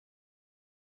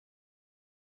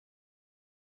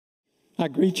I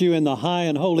greet you in the high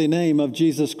and holy name of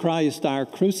Jesus Christ, our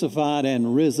crucified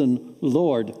and risen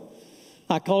Lord.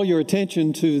 I call your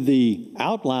attention to the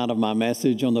outline of my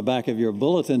message on the back of your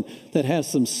bulletin that has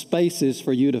some spaces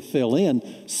for you to fill in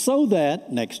so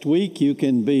that next week you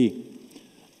can be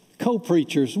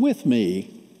co-preachers with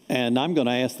me. And I'm going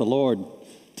to ask the Lord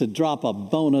to drop a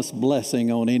bonus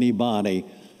blessing on anybody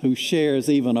who shares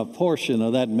even a portion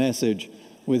of that message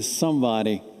with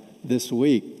somebody this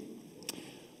week.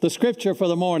 The scripture for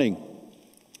the morning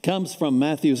comes from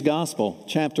Matthew's Gospel,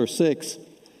 chapter 6.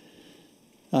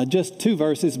 Just two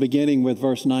verses beginning with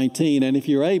verse 19. And if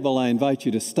you're able, I invite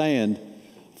you to stand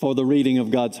for the reading of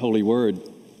God's holy word.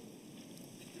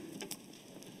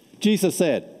 Jesus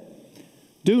said,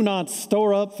 "Do not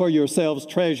store up for yourselves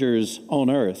treasures on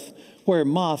earth, where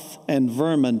moth and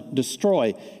vermin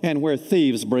destroy, and where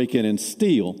thieves break in and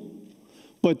steal.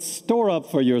 But store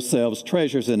up for yourselves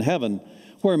treasures in heaven,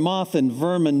 where moth and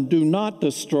vermin do not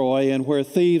destroy, and where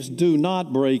thieves do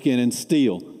not break in and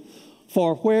steal.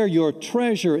 For where your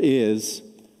treasure is,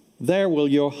 there will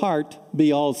your heart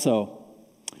be also."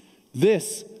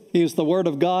 This is the word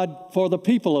of God for the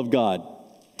people of God.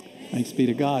 Amen. Thanks be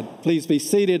to God. Please be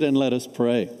seated and let us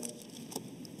pray.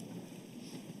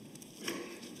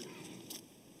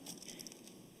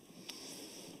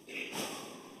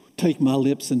 Take my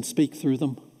lips and speak through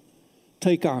them.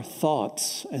 Take our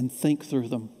thoughts and think through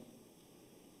them.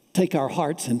 Take our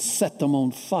hearts and set them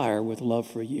on fire with love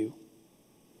for you.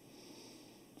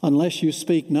 Unless you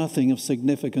speak, nothing of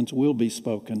significance will be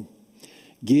spoken.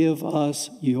 Give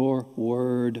us your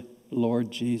word,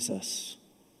 Lord Jesus.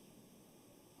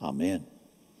 Amen.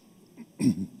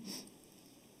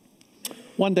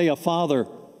 One day a father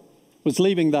was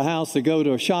leaving the house to go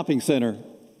to a shopping center,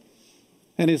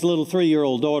 and his little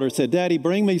 3-year-old daughter said, "Daddy,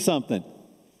 bring me something."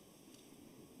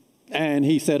 And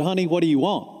he said, "Honey, what do you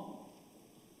want?"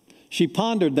 She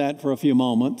pondered that for a few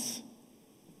moments,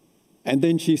 and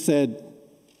then she said,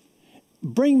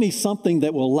 "Bring me something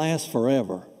that will last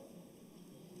forever."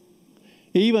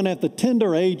 Even at the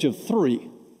tender age of 3,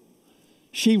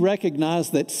 she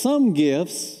recognized that some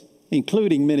gifts,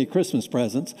 including many Christmas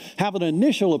presents, have an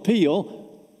initial appeal,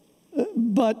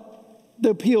 but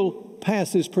the appeal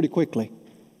passes pretty quickly.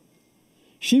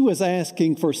 She was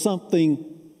asking for something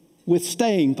with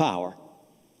staying power.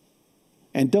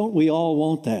 And don't we all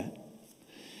want that?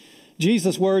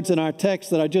 Jesus' words in our text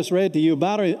that I just read to you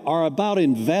are about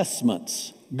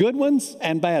investments, good ones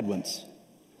and bad ones,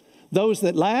 those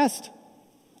that last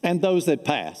and those that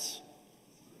pass.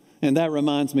 And that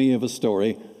reminds me of a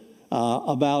story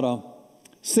about a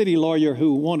city lawyer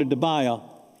who wanted to buy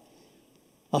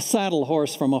a saddle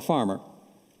horse from a farmer.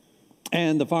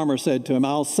 And the farmer said to him,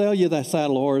 "I'll sell you that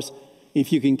saddle horse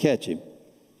if you can catch him."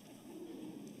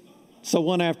 So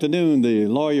one afternoon, the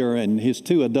lawyer and his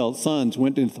 2 adult sons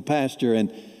went into the pasture,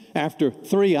 and after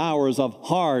 3 hours of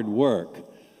hard work,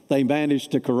 they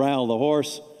managed to corral the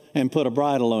horse and put a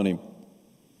bridle on him.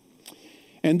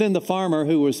 And then the farmer,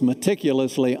 who was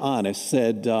meticulously honest,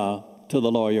 said to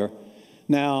the lawyer,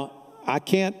 "Now, I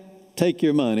can't take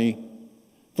your money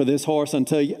for this horse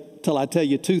until I tell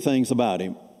you 2 things about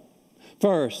him.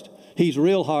 First, he's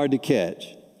real hard to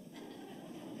catch.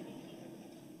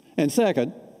 And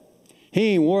second,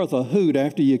 he ain't worth a hoot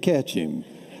after you catch him."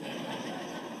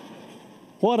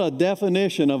 What a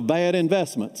definition of bad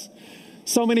investments.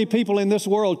 So many people in this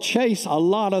world chase a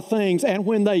lot of things, and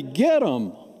when they get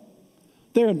them,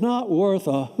 they're not worth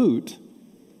a hoot.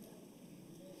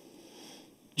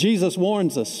 Jesus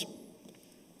warns us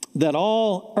that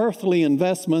all earthly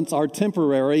investments are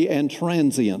temporary and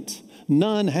transient.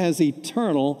 None has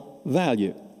eternal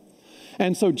value.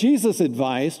 And so Jesus'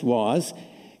 advice was,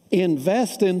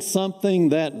 invest in something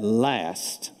that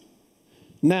lasts.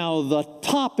 Now, the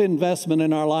top investment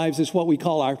in our lives is what we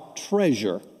call our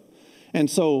treasure. And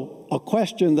so a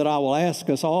question that I will ask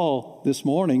us all this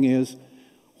morning is,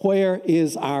 where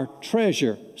is our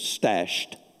treasure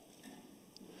stashed?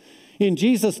 In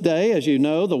Jesus' day, as you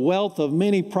know, the wealth of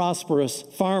many prosperous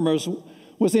farmers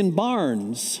was in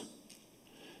barns,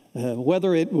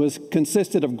 whether it was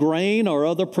consisted of grain or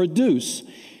other produce.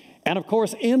 And of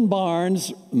course, in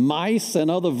barns, mice and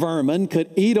other vermin could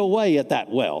eat away at that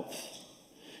wealth.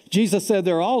 Jesus said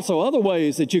there are also other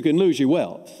ways that you can lose your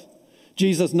wealth.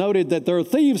 Jesus noted that there are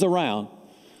thieves around.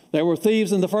 There were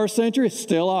thieves in the first century,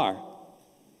 still are.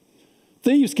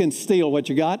 Thieves can steal what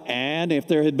you got, and if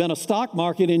there had been a stock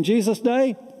market in Jesus'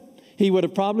 day, he would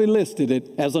have probably listed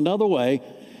it as another way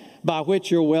by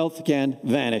which your wealth can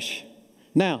vanish.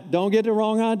 Now, don't get the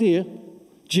wrong idea.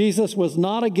 Jesus was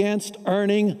not against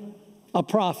earning a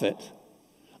profit.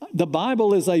 The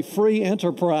Bible is a free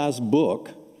enterprise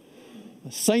book.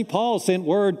 St. Paul sent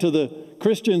word to the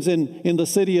Christians in the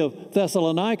city of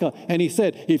Thessalonica, and he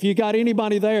said, if you got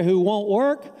anybody there who won't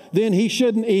work, then he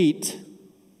shouldn't eat.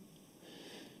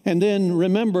 And then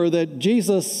remember that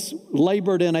Jesus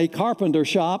labored in a carpenter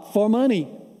shop for money.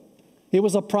 It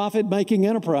was a profit-making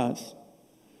enterprise.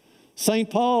 St.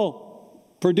 Paul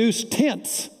produced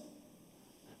tents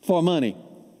for money.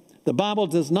 The Bible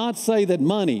does not say that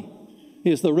money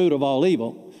is the root of all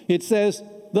evil. It says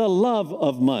the love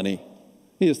of money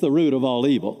is the root of all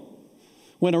evil.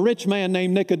 When a rich man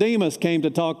named Nicodemus came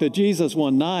to talk to Jesus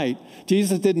one night,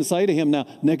 Jesus didn't say to him, now,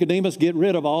 Nicodemus, get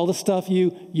rid of all the stuff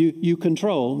you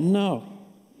control. No.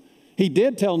 He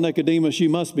did tell Nicodemus, you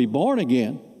must be born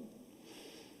again.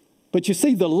 But you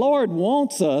see, the Lord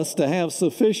wants us to have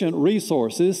sufficient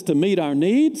resources to meet our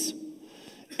needs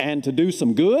and to do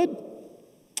some good,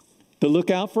 to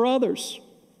look out for others.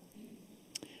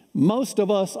 Most of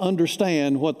us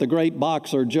understand what the great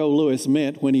boxer Joe Louis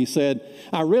meant when he said,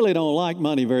 I really don't like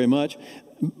money very much,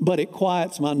 but it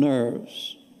quiets my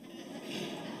nerves.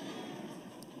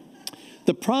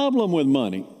 The problem with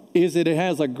money is that it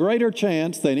has a greater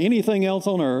chance than anything else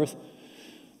on earth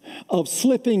of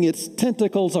slipping its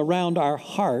tentacles around our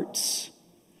hearts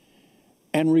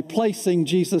and replacing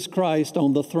Jesus Christ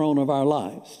on the throne of our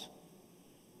lives.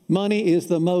 Money is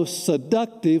the most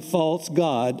seductive false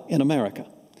god in America.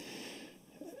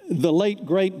 The late,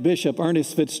 great Bishop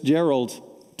Ernest Fitzgerald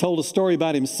told a story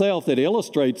about himself that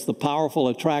illustrates the powerful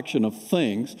attraction of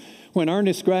things. When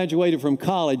Ernest graduated from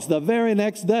college, the very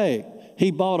next day, he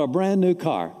bought a brand new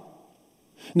car.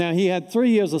 Now, he had 3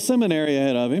 years of seminary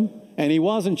ahead of him, and he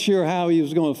wasn't sure how he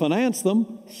was going to finance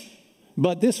them,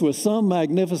 but this was some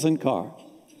magnificent car.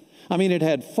 I mean, it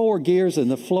had 4 gears in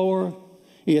the floor.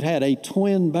 It had a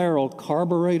twin-barrel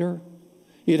carburetor.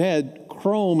 It had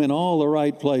chrome in all the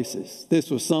right places. This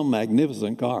was some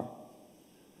magnificent car.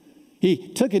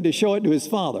 He took it to show it to his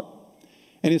father.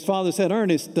 And his father said,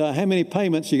 Ernest, how many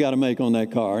payments you got to make on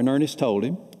that car? And Ernest told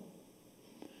him.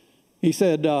 He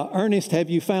said, Ernest, have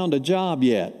you found a job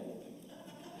yet?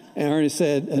 And Ernest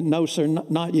said, no, sir,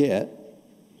 not yet.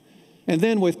 And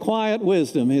then with quiet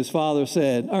wisdom, his father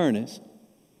said, Ernest,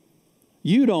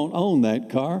 you don't own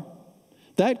that car.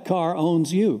 That car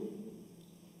owns you.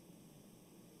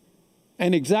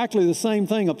 And exactly the same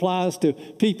thing applies to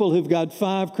people who've got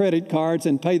 5 credit cards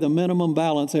and pay the minimum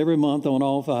balance every month on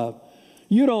all 5.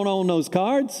 You don't own those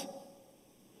cards.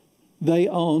 They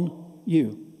own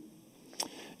you.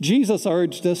 Jesus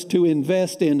urged us to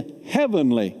invest in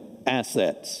heavenly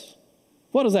assets.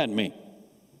 What does that mean?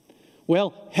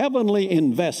 Well, heavenly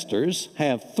investors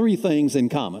have 3 things in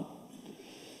common.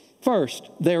 First,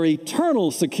 their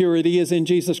eternal security is in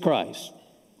Jesus Christ.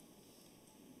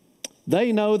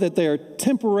 They know that their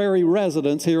temporary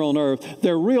residence here on earth,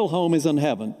 their real home is in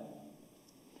heaven.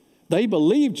 They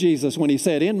believed Jesus when he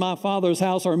said, in my Father's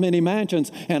house are many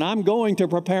mansions, and I'm going to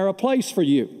prepare a place for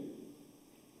you.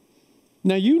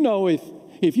 Now, you know,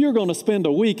 if you're going to spend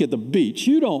a week at the beach,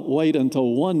 you don't wait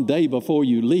until one day before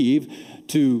you leave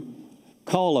to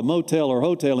call a motel or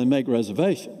hotel and make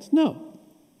reservations. No.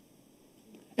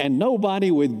 And nobody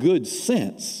with good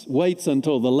sense waits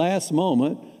until the last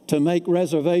moment to make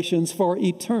reservations for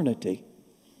eternity.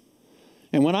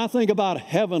 And when I think about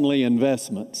heavenly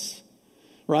investments,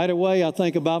 right away I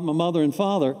think about my mother and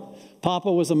father.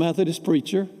 Papa was a Methodist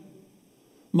preacher.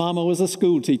 Mama was a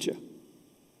school teacher.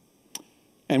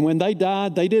 And when they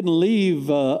died, they didn't leave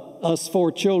us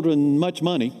 4 children much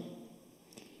money,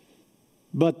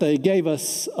 but they gave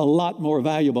us a lot more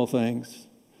valuable things.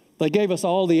 They gave us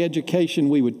all the education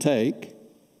we would take.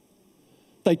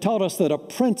 They taught us that a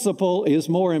principle is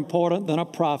more important than a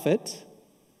profit,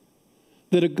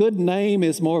 that a good name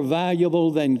is more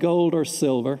valuable than gold or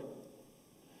silver.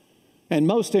 And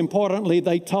most importantly,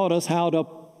 they taught us how to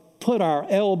put our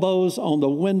elbows on the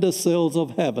windowsills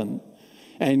of heaven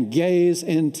and gaze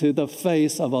into the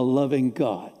face of a loving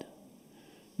God.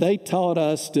 They taught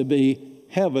us to be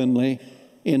heavenly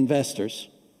investors.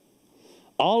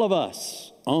 All of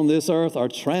us on this earth are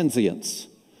transients.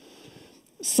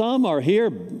 Some are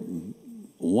here,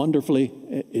 wonderfully,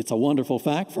 it's a wonderful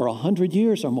fact, for 100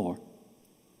 years or more.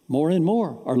 More and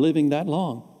more are living that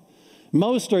long.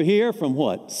 Most are here from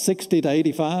what, 60 to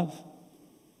 85?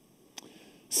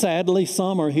 Sadly,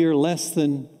 some are here less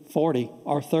than 40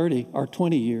 or 30 or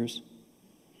 20 years.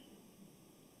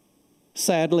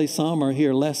 Sadly, some are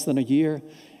here less than a year.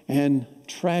 And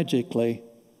tragically,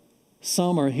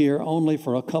 some are here only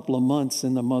for a couple of months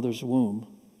in the mother's womb.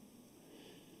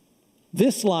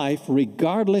 This life,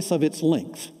 regardless of its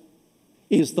length,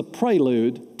 is the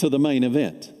prelude to the main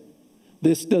event.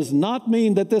 This does not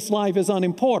mean that this life is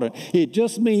unimportant. It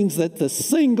just means that the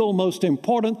single most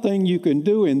important thing you can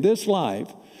do in this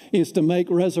life is to make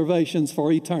reservations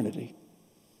for eternity.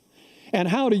 And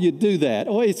how do you do that?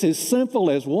 Oh, it's as simple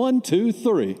as 1, 2,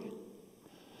 3.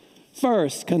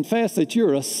 First, confess that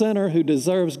you're a sinner who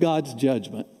deserves God's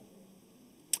judgment.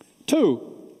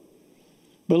 2,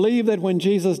 believe that when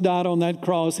Jesus died on that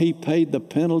cross, he paid the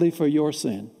penalty for your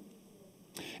sin.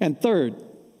 And third,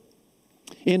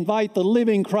 invite the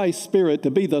living Christ Spirit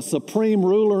to be the supreme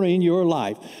ruler in your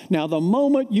life. Now, the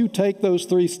moment you take those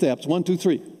 3 steps, 1, 2,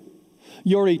 3,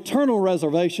 your eternal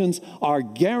reservations are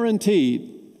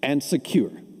guaranteed and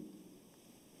secure.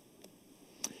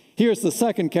 Here's the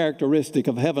second characteristic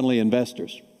of heavenly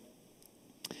investors.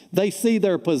 They see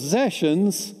their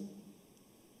possessions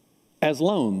as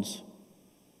loans,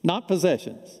 not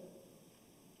possessions,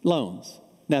 loans.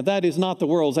 Now, that is not the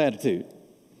world's attitude.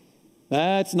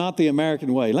 That's not the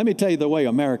American way. Let me tell you the way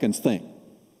Americans think.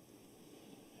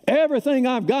 Everything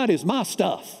I've got is my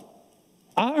stuff.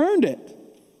 I earned it.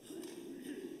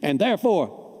 And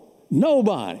therefore,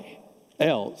 nobody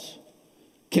else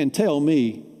can tell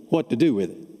me what to do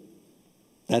with it.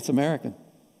 That's American.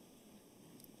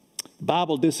 The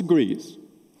Bible disagrees.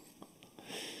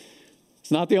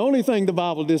 It's not the only thing the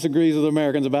Bible disagrees with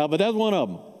Americans about, but that's one of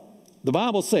them. The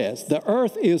Bible says the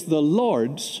earth is the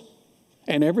Lord's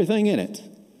and everything in it,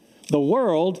 the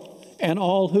world and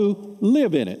all who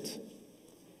live in it.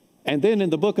 And then in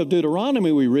the book of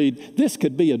Deuteronomy we read, this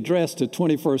could be addressed to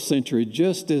 21st century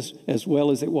just as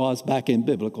well as it was back in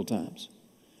biblical times.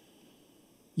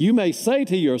 You may say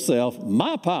to yourself,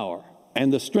 my power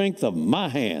and the strength of my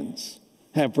hands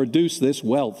have produced this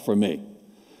wealth for me.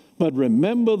 But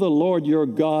remember the Lord your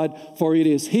God, for it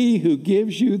is he who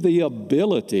gives you the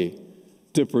ability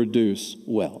to produce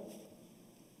wealth.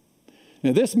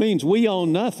 Now, this means we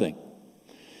own nothing.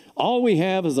 All we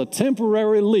have is a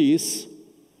temporary lease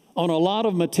on a lot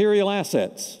of material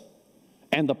assets.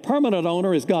 And the permanent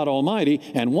owner is God Almighty.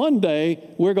 And one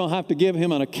day, we're going to have to give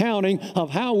him an accounting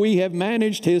of how we have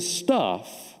managed his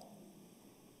stuff.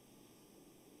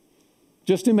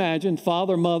 Just imagine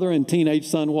father, mother, and teenage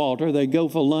son Walter. They go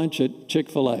for lunch at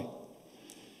Chick-fil-A.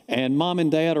 And mom and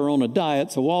dad are on a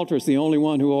diet, so Walter's the only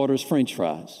one who orders French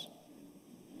fries.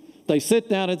 They sit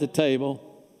down at the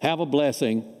table, have a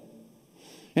blessing,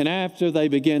 and after they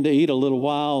begin to eat a little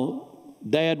while,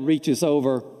 Dad reaches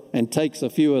over and takes a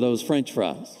few of those French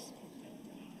fries.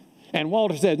 And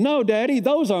Walter says, no, Daddy,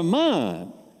 those are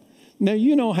mine. Now,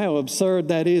 you know how absurd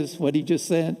that is, what he just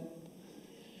said?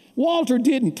 Walter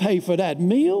didn't pay for that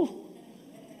meal,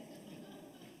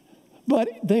 but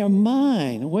they're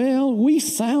mine. Well, we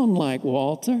sound like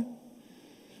Walter.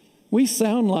 We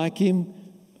sound like him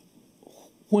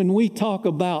when we talk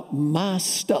about my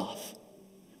stuff,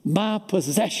 my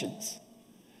possessions,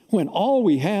 when all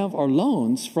we have are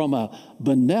loans from a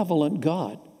benevolent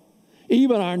God.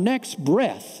 Even our next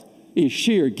breath is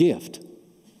sheer gift.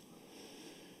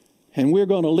 And we're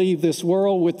going to leave this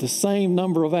world with the same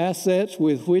number of assets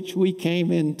with which we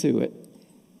came into it.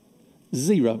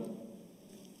 0.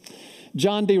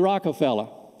 John D. Rockefeller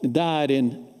died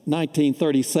in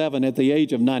 1937 at the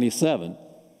age of 97.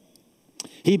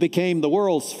 He became the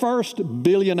world's first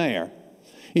billionaire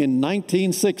in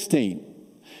 1916.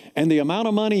 And the amount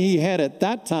of money he had at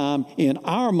that time in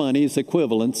our money's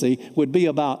equivalency would be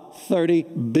about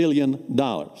 $30 billion.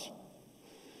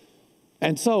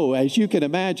 And so, as you can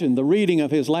imagine, the reading of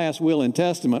his last will and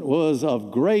testament was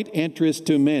of great interest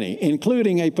to many,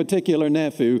 including a particular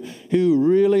nephew who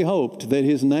really hoped that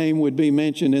his name would be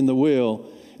mentioned in the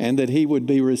will and that he would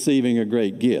be receiving a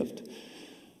great gift.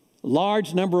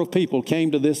 Large number of people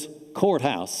came to this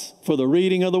courthouse for the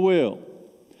reading of the will.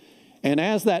 And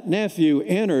as that nephew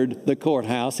entered the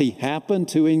courthouse, he happened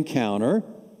to encounter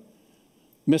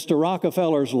Mr.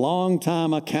 Rockefeller's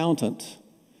longtime accountant.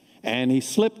 And he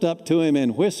slipped up to him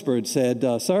and whispered, said,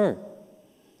 sir,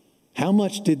 how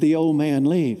much did the old man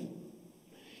leave?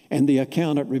 And the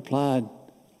accountant replied,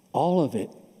 all of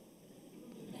it.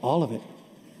 All of it.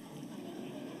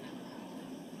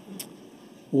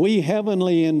 We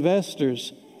heavenly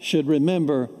investors should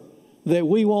remember that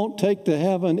we won't take to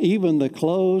heaven even the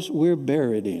clothes we're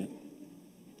buried in.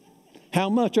 How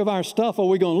much of our stuff are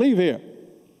we going to leave here?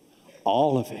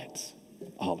 All of it.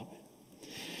 All of it.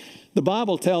 The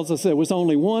Bible tells us there was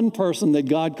only one person that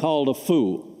God called a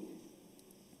fool.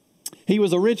 He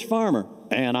was a rich farmer,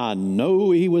 and I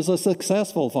know he was a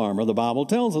successful farmer. The Bible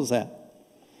tells us that.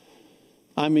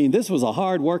 I mean, this was a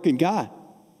hard-working guy,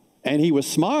 and he was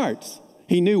smart.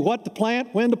 He knew what to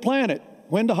plant, when to plant it,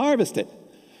 when to harvest it,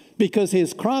 because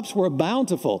his crops were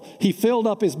bountiful. He filled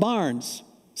up his barns,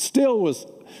 still was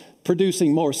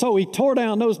producing more. So he tore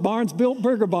down those barns, built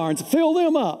bigger barns, filled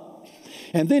them up.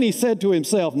 And then he said to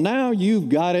himself, now you've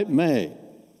got it made.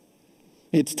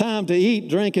 It's time to eat,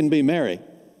 drink, and be merry.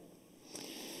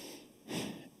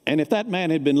 And if that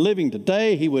man had been living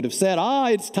today, he would have said,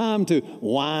 it's time to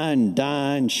wine,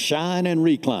 dine, shine, and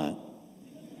recline.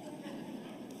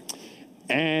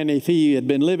 And if he had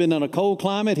been living in a cold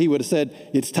climate, he would have said,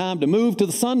 it's time to move to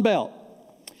the Sun Belt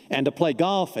and to play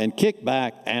golf and kick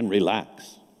back and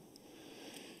relax.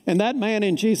 And that man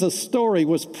in Jesus' story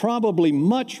was probably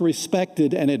much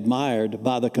respected and admired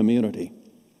by the community.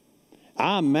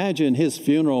 I imagine his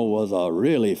funeral was a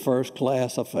really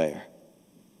first-class affair.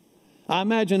 I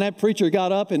imagine that preacher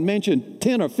got up and mentioned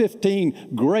 10 or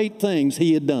 15 great things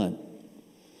he had done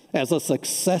as a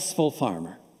successful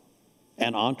farmer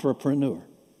and entrepreneur.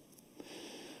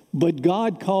 But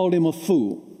God called him a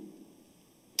fool.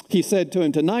 He said to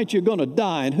him, tonight you're going to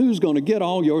die, and who's going to get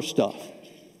all your stuff?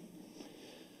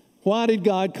 Why did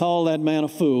God call that man a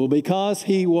fool? Because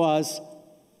he was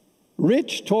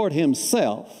rich toward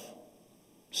himself,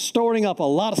 storing up a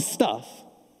lot of stuff,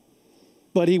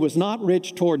 but he was not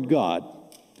rich toward God.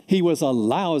 He was a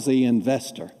lousy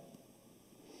investor.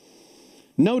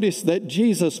 Notice that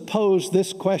Jesus posed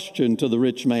this question to the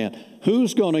rich man: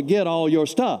 who's going to get all your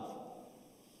stuff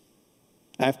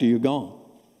after you're gone?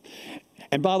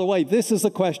 And by the way, this is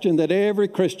a question that every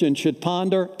Christian should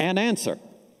ponder and answer.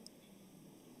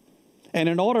 And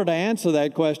in order to answer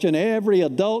that question, every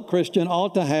adult Christian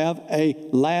ought to have a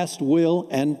last will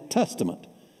and testament.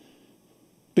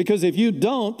 Because if you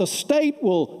don't, the state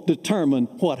will determine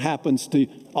what happens to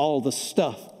all the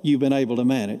stuff you've been able to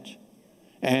manage.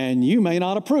 And you may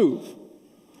not approve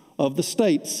of the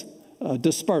state's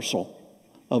dispersal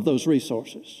of those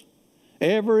resources.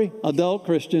 Every adult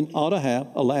Christian ought to have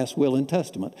a last will and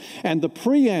testament. And the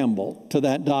preamble to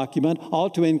that document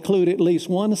ought to include at least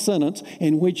one sentence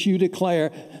in which you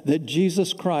declare that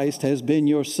Jesus Christ has been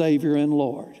your Savior and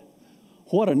Lord.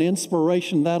 What an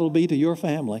inspiration that'll be to your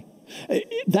family.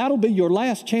 That'll be your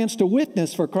last chance to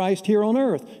witness for Christ here on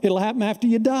earth. It'll happen after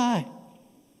you die,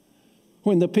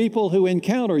 when the people who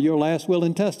encounter your last will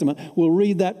and testament will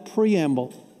read that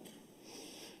preamble.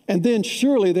 And then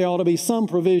surely there ought to be some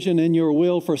provision in your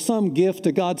will for some gift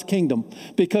to God's kingdom.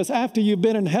 Because after you've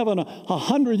been in heaven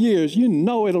 100 years, you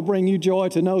know it'll bring you joy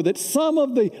to know that some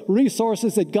of the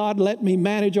resources that God let me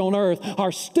manage on earth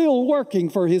are still working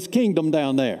for His kingdom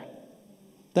down there.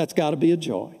 That's got to be a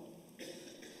joy.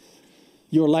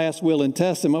 Your last will and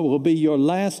testament will be your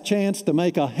last chance to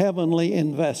make a heavenly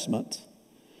investment,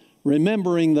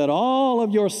 remembering that all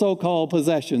of your so-called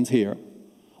possessions here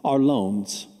are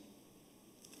loans.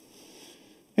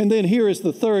 And then here is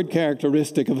the third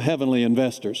characteristic of heavenly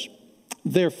investors.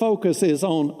 Their focus is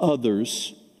on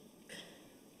others.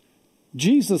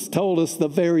 Jesus told us the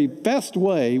very best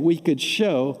way we could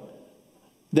show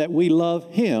that we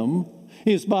love Him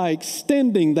is by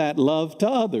extending that love to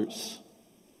others.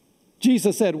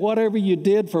 Jesus said, whatever you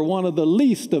did for one of the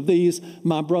least of these,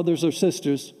 my brothers or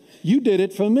sisters, you did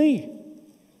it for me.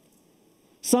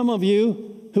 Some of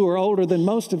you who are older than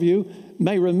most of you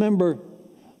may remember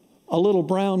a little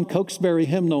brown Cokesbury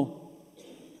hymnal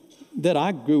that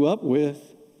I grew up with.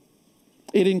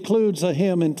 It includes a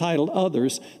hymn entitled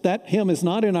Others. That hymn is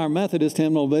not in our Methodist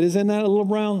hymnal, but is in that little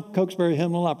brown Cokesbury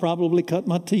hymnal. I probably cut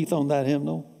my teeth on that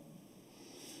hymnal.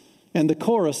 And the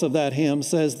chorus of that hymn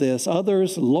says this: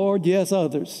 others, Lord, yes,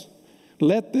 others.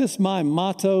 Let this my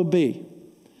motto be.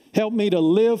 Help me to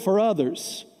live for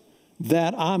others,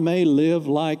 that I may live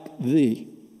like Thee.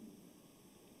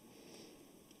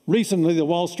 Recently, the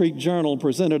Wall Street Journal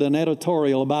presented an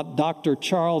editorial about Dr.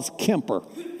 Charles Kemper,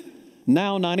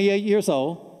 now 98 years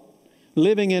old,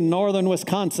 living in northern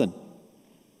Wisconsin.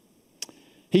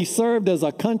 He served as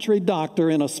a country doctor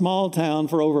in a small town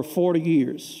for over 40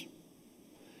 years.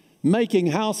 Making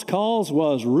house calls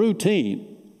was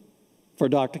routine for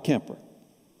Dr. Kemper.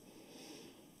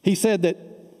 He said that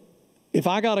if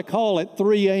I got a call at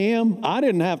 3 a.m., I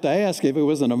didn't have to ask if it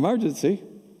was an emergency.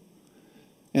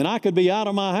 And I could be out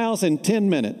of my house in 10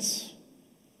 minutes.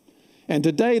 And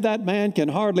today that man can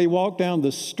hardly walk down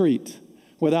the street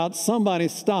without somebody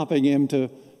stopping him to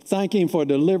thank him for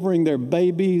delivering their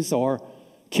babies or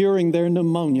curing their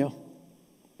pneumonia.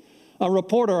 A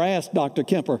reporter asked Dr.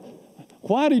 Kemper,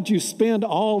 why did you spend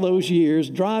all those years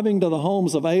driving to the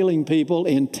homes of ailing people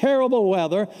in terrible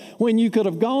weather when you could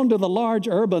have gone to the large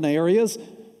urban areas,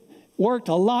 worked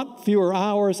a lot fewer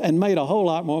hours, and made a whole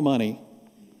lot more money?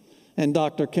 And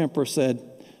Dr. Kemper said,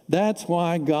 that's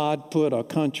why God put a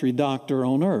country doctor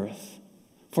on earth,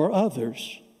 for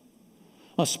others,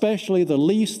 especially the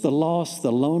least, the lost,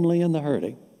 the lonely, and the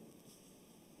hurting.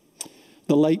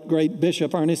 The late great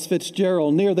Bishop Ernest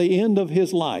Fitzgerald, near the end of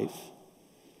his life,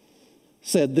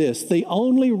 said this: "The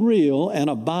only real and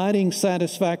abiding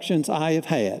satisfactions I have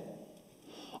had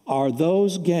are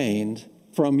those gained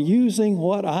from using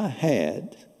what I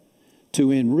had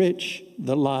to enrich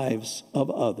the lives of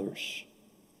others."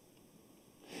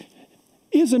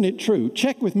 Isn't it true?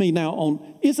 Check with me now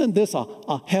on, isn't this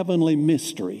a heavenly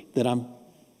mystery that I'm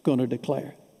going to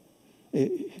declare?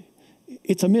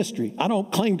 It's a mystery. I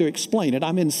don't claim to explain it.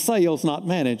 I'm in sales, not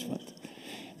management.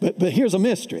 But here's a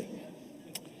mystery.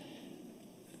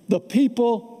 The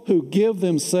people who give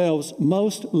themselves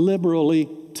most liberally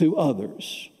to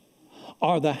others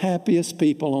are the happiest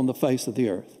people on the face of the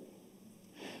earth.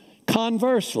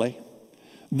 Conversely,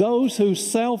 those who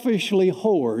selfishly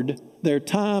hoard their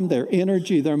time, their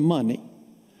energy, their money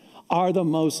are the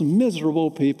most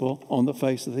miserable people on the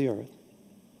face of the earth.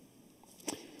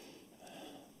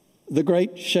 The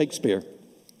great Shakespeare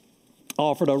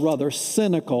offered a rather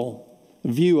cynical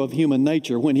view of human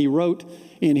nature when he wrote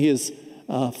in his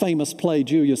famous play,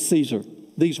 Julius Caesar,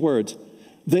 these words: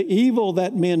 "The evil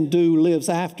that men do lives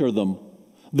after them.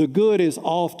 The good is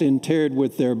oft interred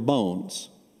with their bones."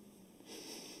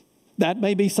 That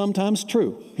may be sometimes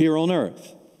true here on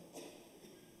earth,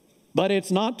 but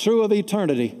it's not true of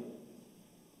eternity.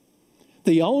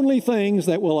 The only things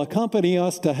that will accompany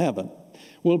us to heaven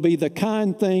will be the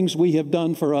kind things we have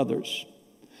done for others.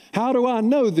 How do I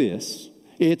know this?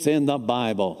 It's in the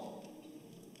Bible.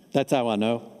 That's how I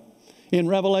know. In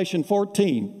Revelation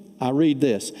 14, I read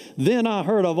this: "Then I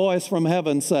heard a voice from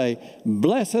heaven say,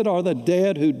 'Blessed are the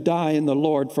dead who die in the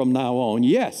Lord from now on.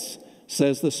 Yes,'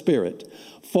 says the Spirit,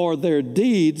 'for their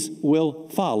deeds will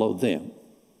follow them.'"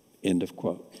 End of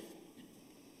quote.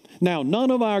 Now, none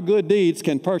of our good deeds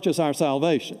can purchase our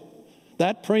salvation.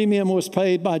 That premium was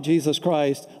paid by Jesus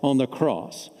Christ on the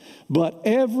cross. But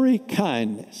every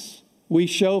kindness we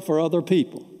show for other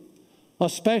people,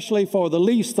 especially for the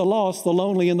least, the lost, the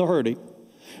lonely, and the hurting,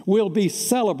 will be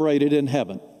celebrated in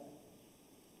heaven.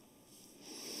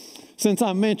 Since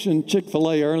I mentioned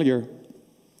Chick-fil-A earlier,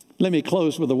 let me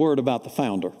close with a word about the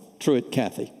founder, Truett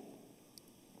Cathy.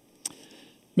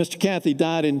 Mr. Cathy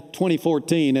died in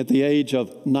 2014 at the age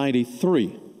of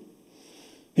 93.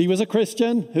 He was a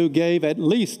Christian who gave at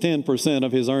least 10%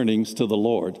 of his earnings to the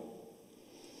Lord.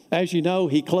 As you know,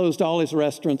 he closed all his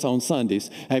restaurants on Sundays.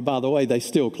 Hey, by the way, they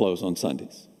still close on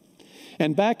Sundays.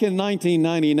 And back in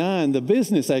 1999, the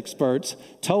business experts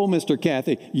told Mr.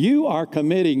 Cathy, "You are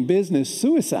committing business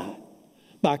suicide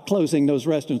by closing those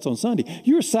restaurants on Sunday.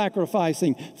 You're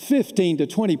sacrificing 15 to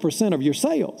 20% of your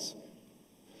sales."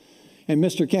 And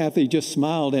Mr. Cathy just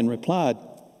smiled and replied,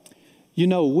 "You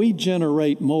know, we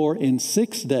generate more in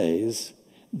 6 days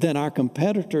than our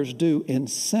competitors do in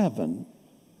 7.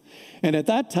 And at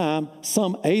that time,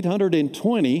 some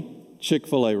 820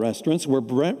 Chick-fil-A restaurants were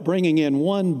bringing in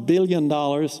 $1 billion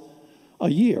a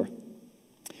year,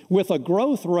 with a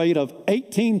growth rate of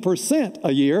 18%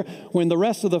 a year, when the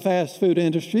rest of the fast food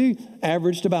industry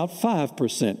averaged about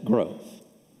 5% growth.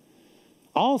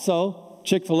 Also,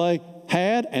 Chick-fil-A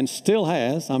had and still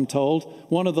has, I'm told,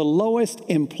 one of the lowest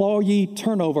employee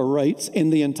turnover rates in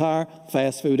the entire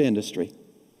fast food industry.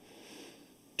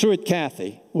 Truett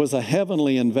Cathy was a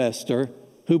heavenly investor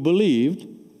who believed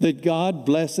that God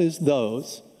blesses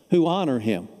those who honor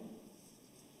him.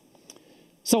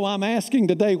 So I'm asking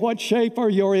today, what shape are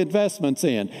your investments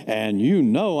in? And you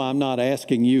know I'm not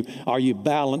asking you, are you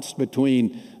balanced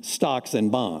between stocks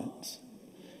and bonds?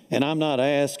 And I'm not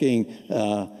asking,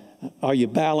 are you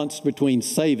balanced between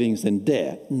savings and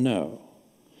debt? No.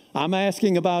 I'm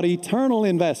asking about eternal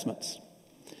investments,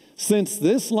 since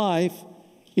this life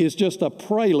is just a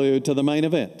prelude to the main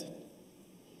event.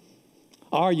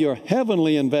 Are your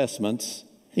heavenly investments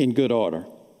in good order?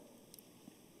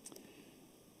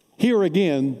 Here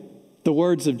again, the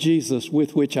words of Jesus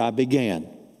with which I began.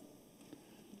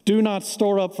 "Do not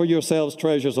store up for yourselves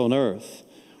treasures on earth,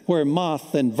 where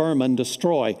moth and vermin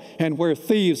destroy, and where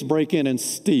thieves break in and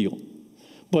steal.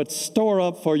 But store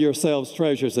up for yourselves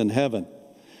treasures in heaven,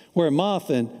 where moth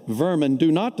and vermin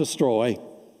do not destroy,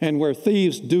 and where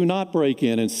thieves do not break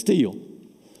in and steal.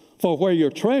 For where your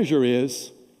treasure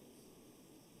is,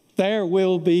 there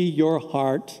will be your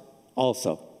heart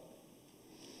also."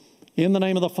 In the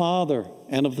name of the Father,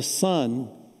 and of the Son,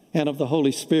 and of the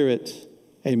Holy Spirit,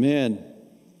 amen.